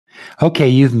Okay,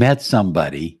 you've met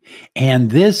somebody,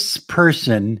 and this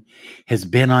person has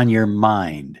been on your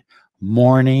mind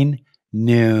morning,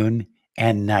 noon,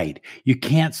 and night. You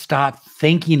can't stop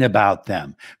thinking about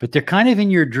them, but they're kind of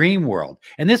in your dream world.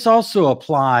 And this also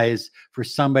applies for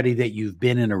somebody that you've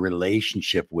been in a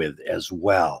relationship with as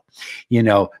well. You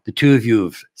know, the two of you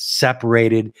have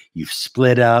separated, you've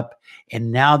split up,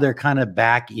 and now they're kind of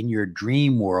back in your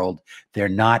dream world. They're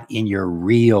not in your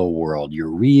real world,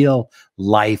 your real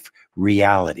life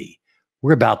reality.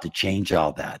 We're about to change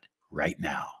all that right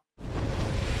now.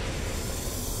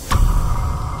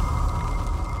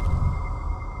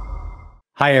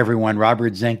 Hi, everyone.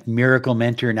 Robert Zink, miracle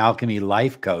mentor and alchemy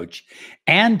life coach.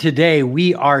 And today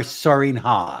we are soaring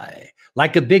high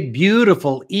like a big,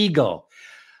 beautiful eagle.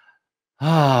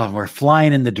 We're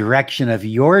flying in the direction of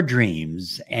your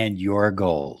dreams and your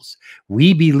goals.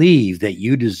 We believe that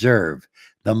you deserve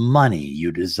the money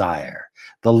you desire,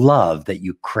 the love that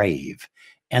you crave,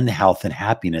 and the health and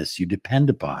happiness you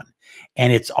depend upon.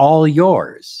 And it's all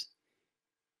yours.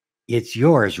 It's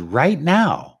yours right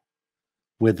now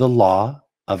with the law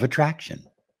of attraction.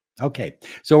 Okay,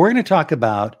 so we're going to talk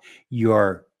about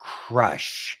your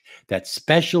crush, that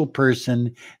special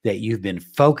person that you've been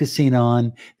focusing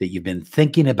on, that you've been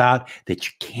thinking about, that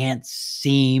you can't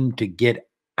seem to get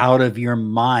out of your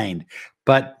mind.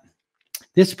 But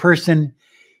this person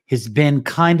has been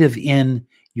kind of in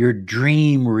your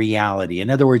dream reality. In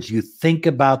other words, you think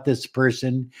about this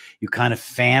person, you kind of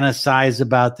fantasize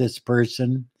about this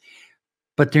person,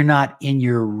 but they're not in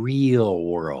your real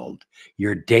world,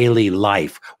 your daily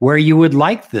life, where you would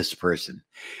like this person.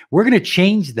 We're going to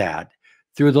change that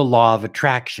through the law of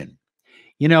attraction.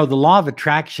 You know, the law of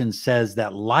attraction says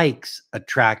that likes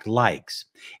attract likes.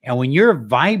 And when you're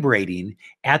vibrating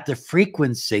at the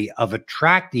frequency of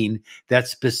attracting that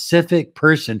specific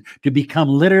person to become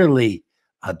literally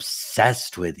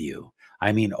obsessed with you,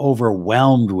 I mean,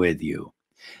 overwhelmed with you,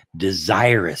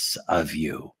 desirous of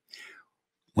you,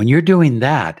 when you're doing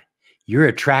that, you're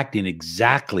attracting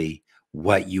exactly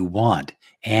what you want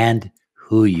and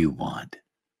who you want.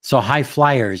 So high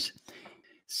flyers,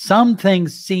 some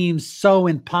things seem so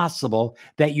impossible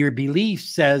that your belief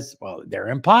says, well, they're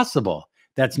impossible.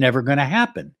 That's never going to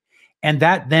happen. And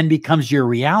that then becomes your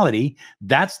reality.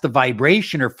 That's the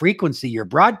vibration or frequency you're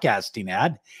broadcasting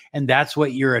at. And that's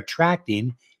what you're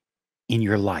attracting in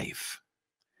your life.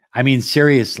 I mean,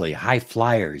 seriously, high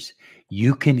flyers,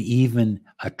 you can even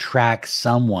attract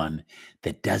someone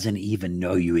that doesn't even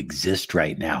know you exist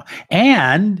right now.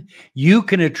 And you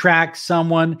can attract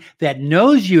someone that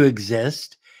knows you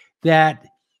exist, that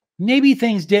maybe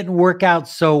things didn't work out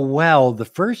so well the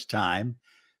first time,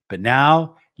 but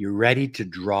now you're ready to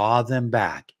draw them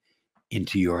back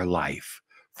into your life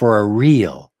for a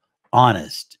real,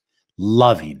 honest,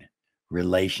 loving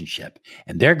relationship.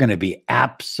 And they're going to be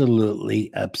absolutely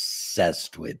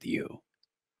obsessed with you.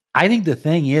 I think the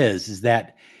thing is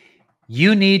that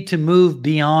you need to move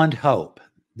beyond hope.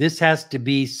 This has to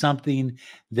be something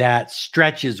that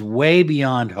stretches way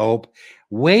beyond hope,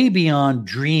 way beyond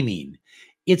dreaming.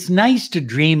 It's nice to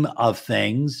dream of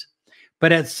things,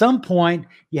 but at some point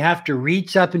you have to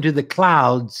reach up into the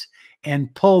clouds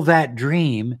and pull that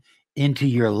dream into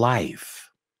your life.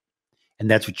 And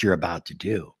that's what you're about to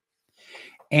do.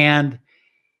 And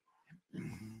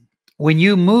when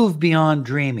you move beyond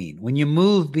dreaming, when you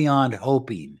move beyond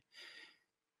hoping,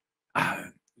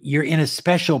 you're in a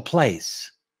special place.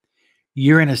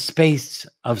 You're in a space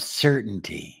of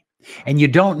certainty, and you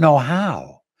don't know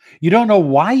how. You don't know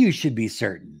why you should be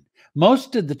certain.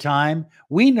 Most of the time,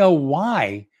 we know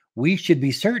why we should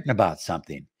be certain about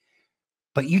something,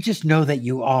 but you just know that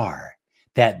you are,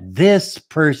 that this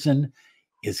person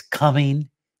is coming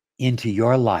into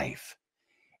your life,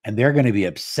 and they're going to be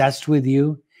obsessed with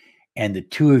you. And the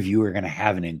two of you are going to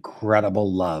have an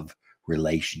incredible love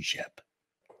relationship.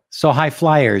 So high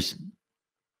flyers,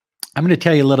 I'm going to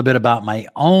tell you a little bit about my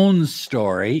own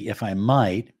story, if I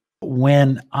might.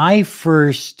 When I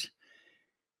first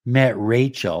met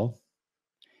Rachel,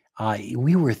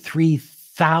 we were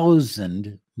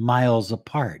 3,000 miles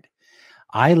apart.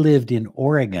 I lived in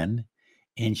Oregon,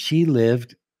 and she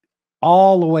lived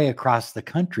all the way across the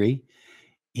country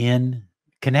in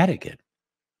Connecticut.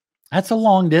 That's a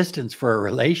long distance for a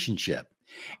relationship.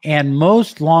 And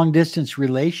most long distance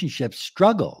relationships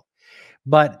struggle.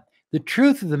 But the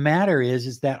truth of the matter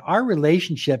is that our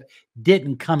relationship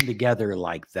didn't come together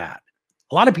like that.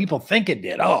 A lot of people think it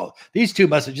did. Oh, these two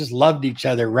must have just loved each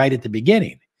other right at the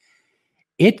beginning.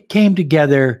 It came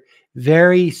together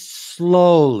very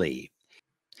slowly.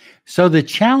 So the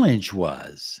challenge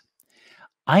was,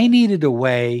 I needed a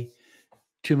way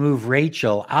to move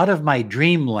Rachel out of my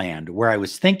dreamland where I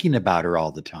was thinking about her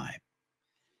all the time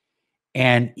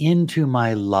and into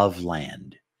my love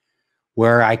land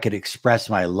where I could express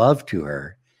my love to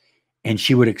her and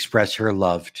she would express her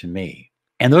love to me.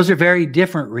 And those are very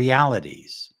different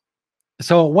realities.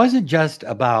 So it wasn't just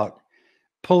about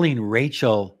pulling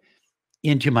Rachel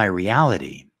into my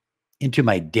reality, into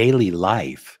my daily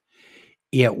life.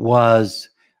 It was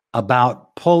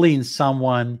about pulling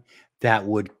someone that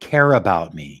would care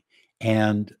about me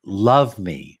and love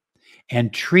me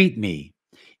and treat me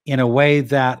in a way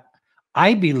that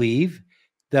I believe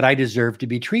that I deserve to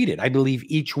be treated. I believe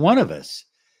each one of us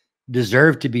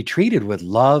deserve to be treated with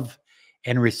love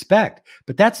and respect.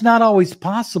 But that's not always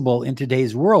possible in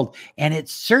today's world. And it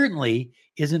certainly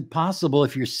isn't possible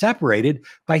if you're separated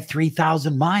by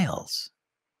 3,000 miles.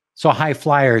 So high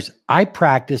flyers, I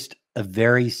practiced a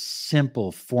very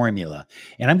simple formula,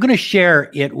 and I'm going to share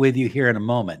it with you here in a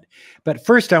moment. But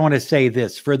first, I want to say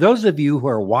this. For those of you who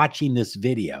are watching this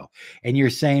video and you're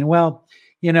saying, well,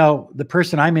 you know, the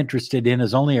person I'm interested in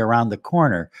is only around the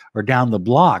corner or down the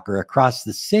block or across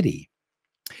the city.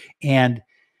 And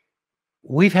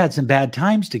we've had some bad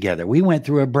times together. We went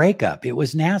through a breakup. It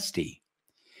was nasty.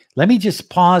 Let me just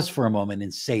pause for a moment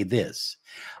and say this.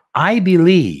 I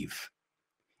believe,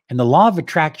 and the law of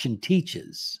attraction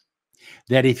teaches,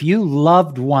 that if you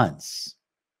loved once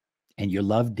and you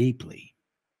love deeply,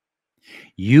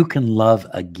 you can love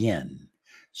again,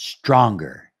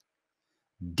 stronger,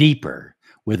 deeper,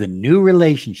 with a new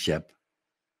relationship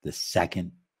the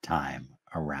second time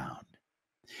around.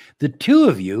 The two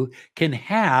of you can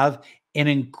have an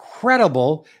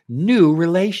incredible new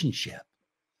relationship.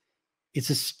 It's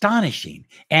astonishing,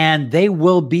 and they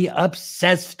will be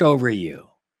obsessed over you.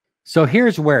 So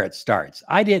here's where it starts.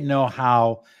 I didn't know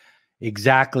how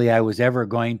exactly I was ever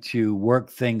going to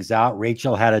work things out.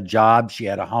 Rachel had a job. She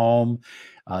had a home.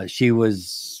 She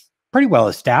was pretty well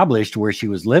established where she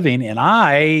was living, and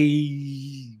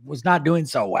I was not doing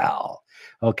so well.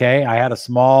 Okay. I had a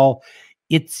small,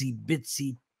 itsy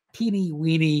bitsy, teeny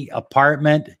weeny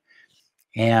apartment,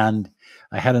 and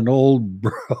I had an old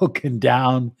broken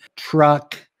down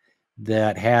truck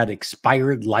that had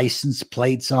expired license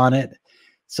plates on it.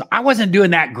 So I wasn't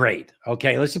doing that great.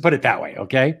 Okay. Let's just put it that way.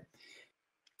 Okay.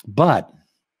 But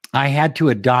I had to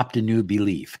adopt a new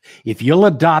belief. If you'll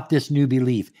adopt this new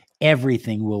belief,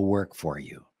 everything will work for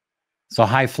you. So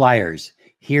high flyers,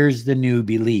 here's the new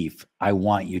belief I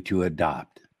want you to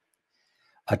adopt.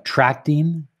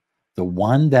 Attracting the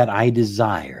one that I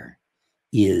desire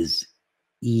is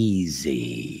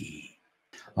easy.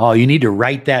 Oh, you need to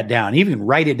write that down. Even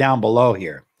write it down below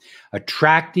here.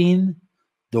 Attracting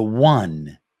the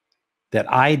one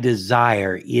that I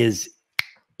desire is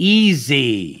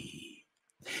easy.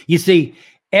 You see,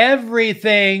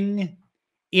 everything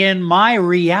in my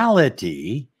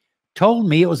reality told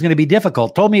me it was going to be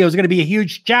difficult, told me it was going to be a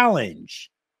huge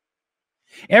challenge.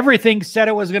 Everything said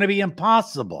it was going to be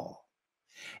impossible.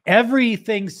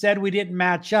 Everything said we didn't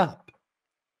match up.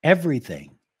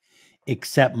 Everything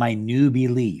except my new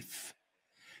belief.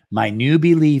 My new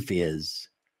belief is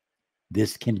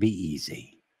this can be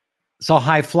easy. So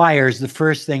high flyers, the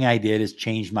first thing I did is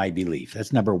change my belief.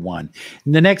 That's number one.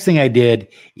 And the next thing I did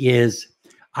is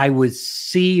I would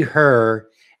see her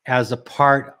as a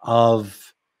part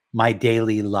of my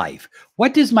daily life.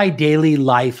 What does my daily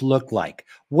life look like?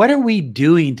 What are we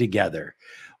doing together?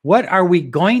 What are we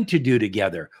going to do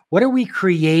together? What are we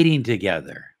creating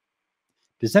together?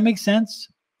 Does that make sense?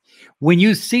 When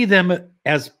you see them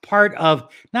as part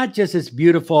of not just this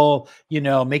beautiful,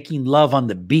 making love on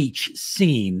the beach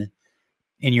scene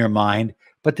in your mind,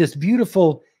 but this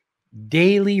beautiful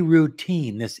daily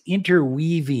routine, this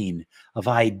interweaving of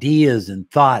ideas and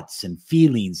thoughts and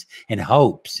feelings and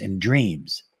hopes and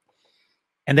dreams.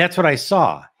 And that's what I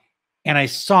saw. And I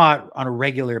saw it on a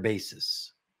regular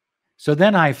basis. So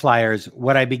then, high flyers,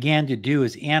 what I began to do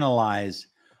is analyze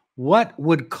what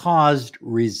would cause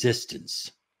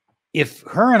resistance. If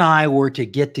her and I were to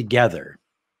get together,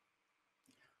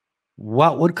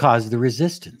 what would cause the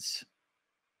resistance?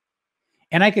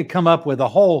 And I could come up with a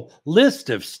whole list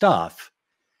of stuff,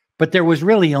 but there was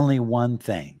really only one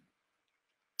thing.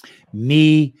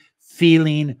 Me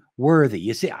feeling worthy.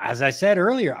 You see, as I said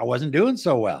earlier, I wasn't doing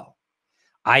so well.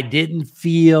 I didn't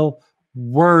feel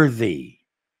worthy.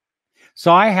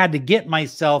 So I had to get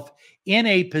myself in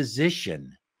a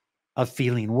position of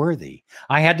feeling worthy.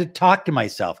 I had to talk to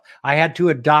myself. I had to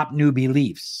adopt new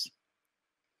beliefs.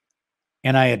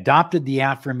 And I adopted the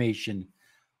affirmation,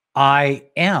 I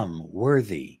am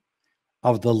worthy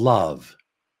of the love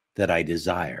that I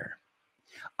desire.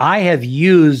 I have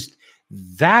used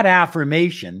that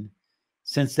affirmation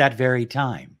since that very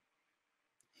time.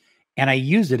 And I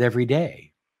use it every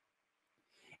day.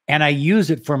 And I use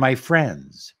it for my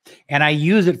friends. And I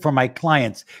use it for my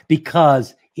clients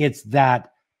because it's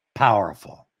that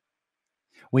powerful.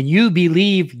 When you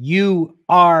believe you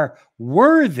are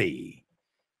worthy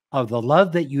of the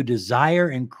love that you desire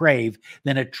and crave,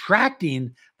 then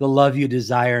attracting the love you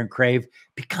desire and crave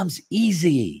becomes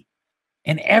easy.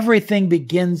 And everything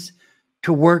begins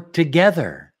to work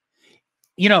together.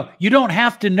 You know, you don't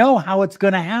have to know how it's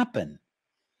going to happen.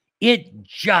 It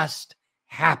just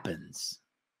happens.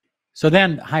 So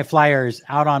then, high flyers,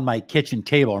 out on my kitchen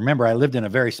table. Remember, I lived in a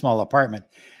very small apartment.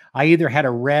 I either had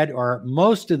a red or,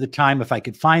 most of the time, if I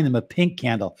could find them, a pink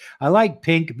candle. I like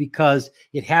pink because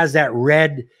it has that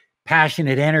red,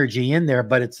 passionate energy in there,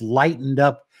 but it's lightened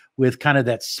up with kind of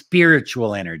that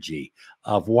spiritual energy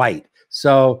of white.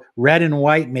 So red and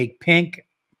white make pink.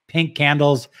 Pink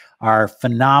candles are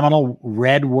phenomenal.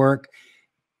 Red work.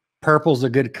 Purple's a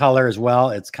good color as well.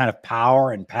 It's kind of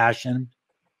power and passion.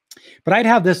 But I'd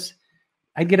have this,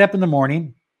 I'd get up in the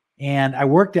morning, and I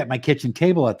worked at my kitchen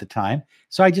table at the time.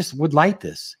 So I just would light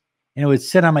this, and it would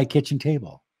sit on my kitchen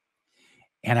table.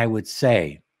 And I would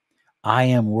say, I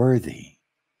am worthy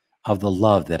of the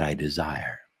love that I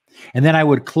desire. And then I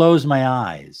would close my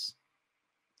eyes.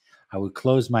 I would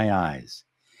close my eyes,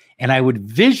 and I would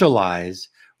visualize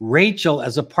Rachel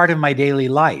as a part of my daily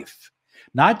life,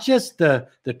 not just the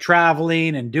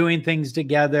traveling and doing things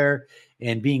together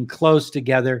and being close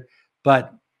together,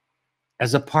 but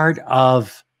as a part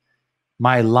of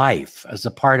my life, as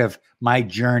a part of my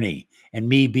journey, and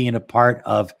me being a part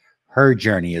of her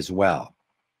journey as well.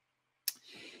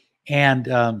 And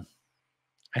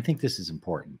I think this is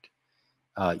important.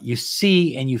 You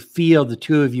see and you feel the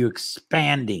two of you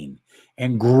expanding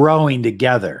and growing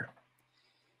together.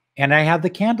 And I have the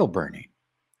candle burning.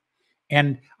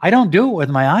 And I don't do it with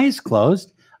my eyes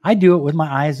closed. I do it with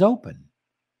my eyes open.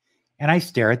 And I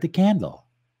stare at the candle.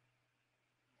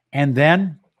 And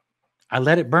then I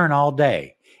let it burn all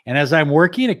day. And as I'm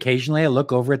working, occasionally I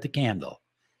look over at the candle.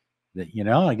 You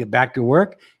know, I get back to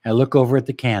work, I look over at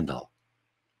the candle.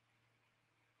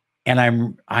 And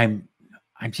I'm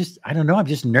just, I don't know, I'm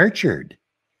just nurtured.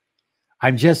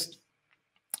 I'm just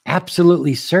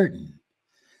absolutely certain.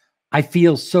 I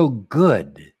feel so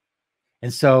good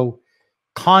and so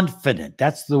confident.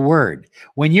 That's the word.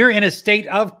 When you're in a state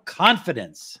of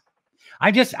confidence,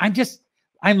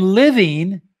 I'm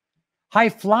living high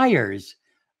flyers.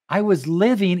 I was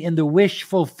living in the wish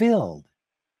fulfilled.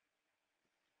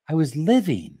 I was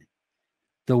living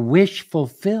the wish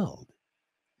fulfilled.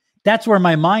 That's where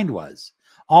my mind was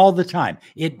all the time.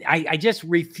 I just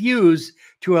refuse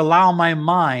to allow my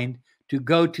mind to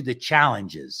go to the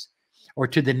challenges or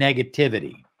to the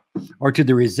negativity or to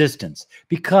the resistance,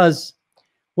 because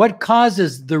what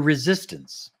causes the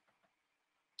resistance?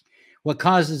 What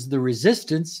causes the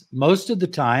resistance most of the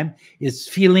time is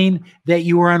feeling that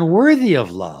you are unworthy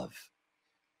of love,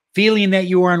 feeling that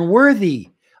you are unworthy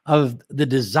of the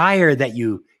desire that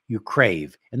you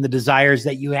crave and the desires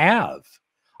that you have.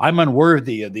 I'm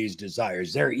unworthy of these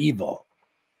desires. They're evil.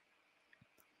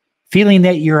 Feeling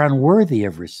that you're unworthy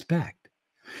of respect.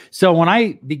 So when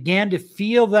I began to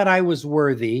feel that I was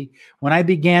worthy, when I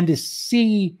began to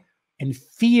see and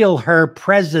feel her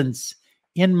presence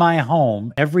in my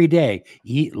home every day,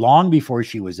 long before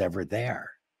she was ever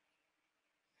there.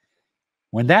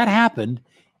 When that happened,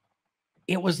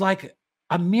 it was like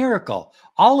a miracle.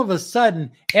 All of a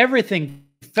sudden, everything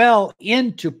fell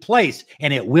into place,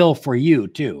 and it will for you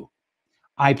too.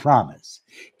 I promise.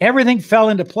 Everything fell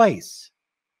into place,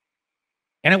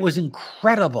 and it was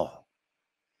incredible.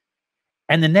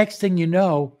 And the next thing you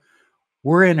know,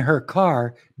 we're in her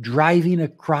car driving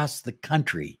across the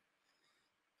country.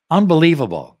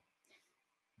 Unbelievable.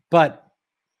 But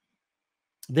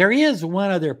there is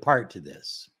one other part to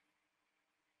this,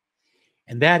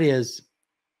 and that is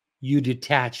you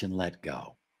detach and let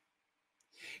go.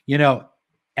 You know,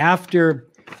 after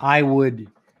I would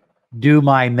do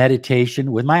my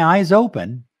meditation with my eyes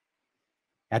open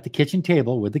at the kitchen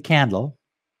table with the candle,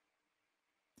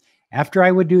 after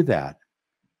I would do that,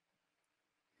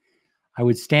 I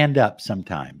would stand up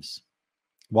sometimes,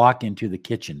 walk into the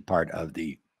kitchen part of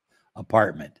the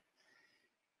apartment.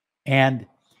 And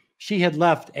she had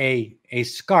left a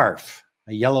scarf,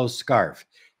 a yellow scarf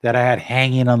that I had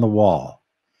hanging on the wall.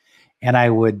 And I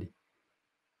would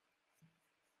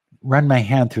run my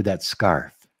hand through that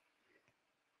scarf.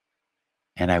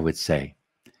 And I would say,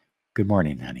 "Good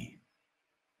morning, honey.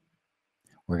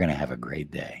 We're going to have a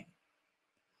great day.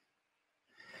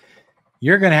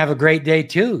 You're going to have a great day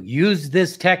too. Use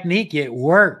this technique. It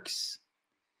works."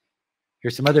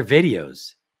 Here's some other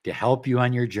videos to help you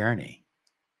on your journey.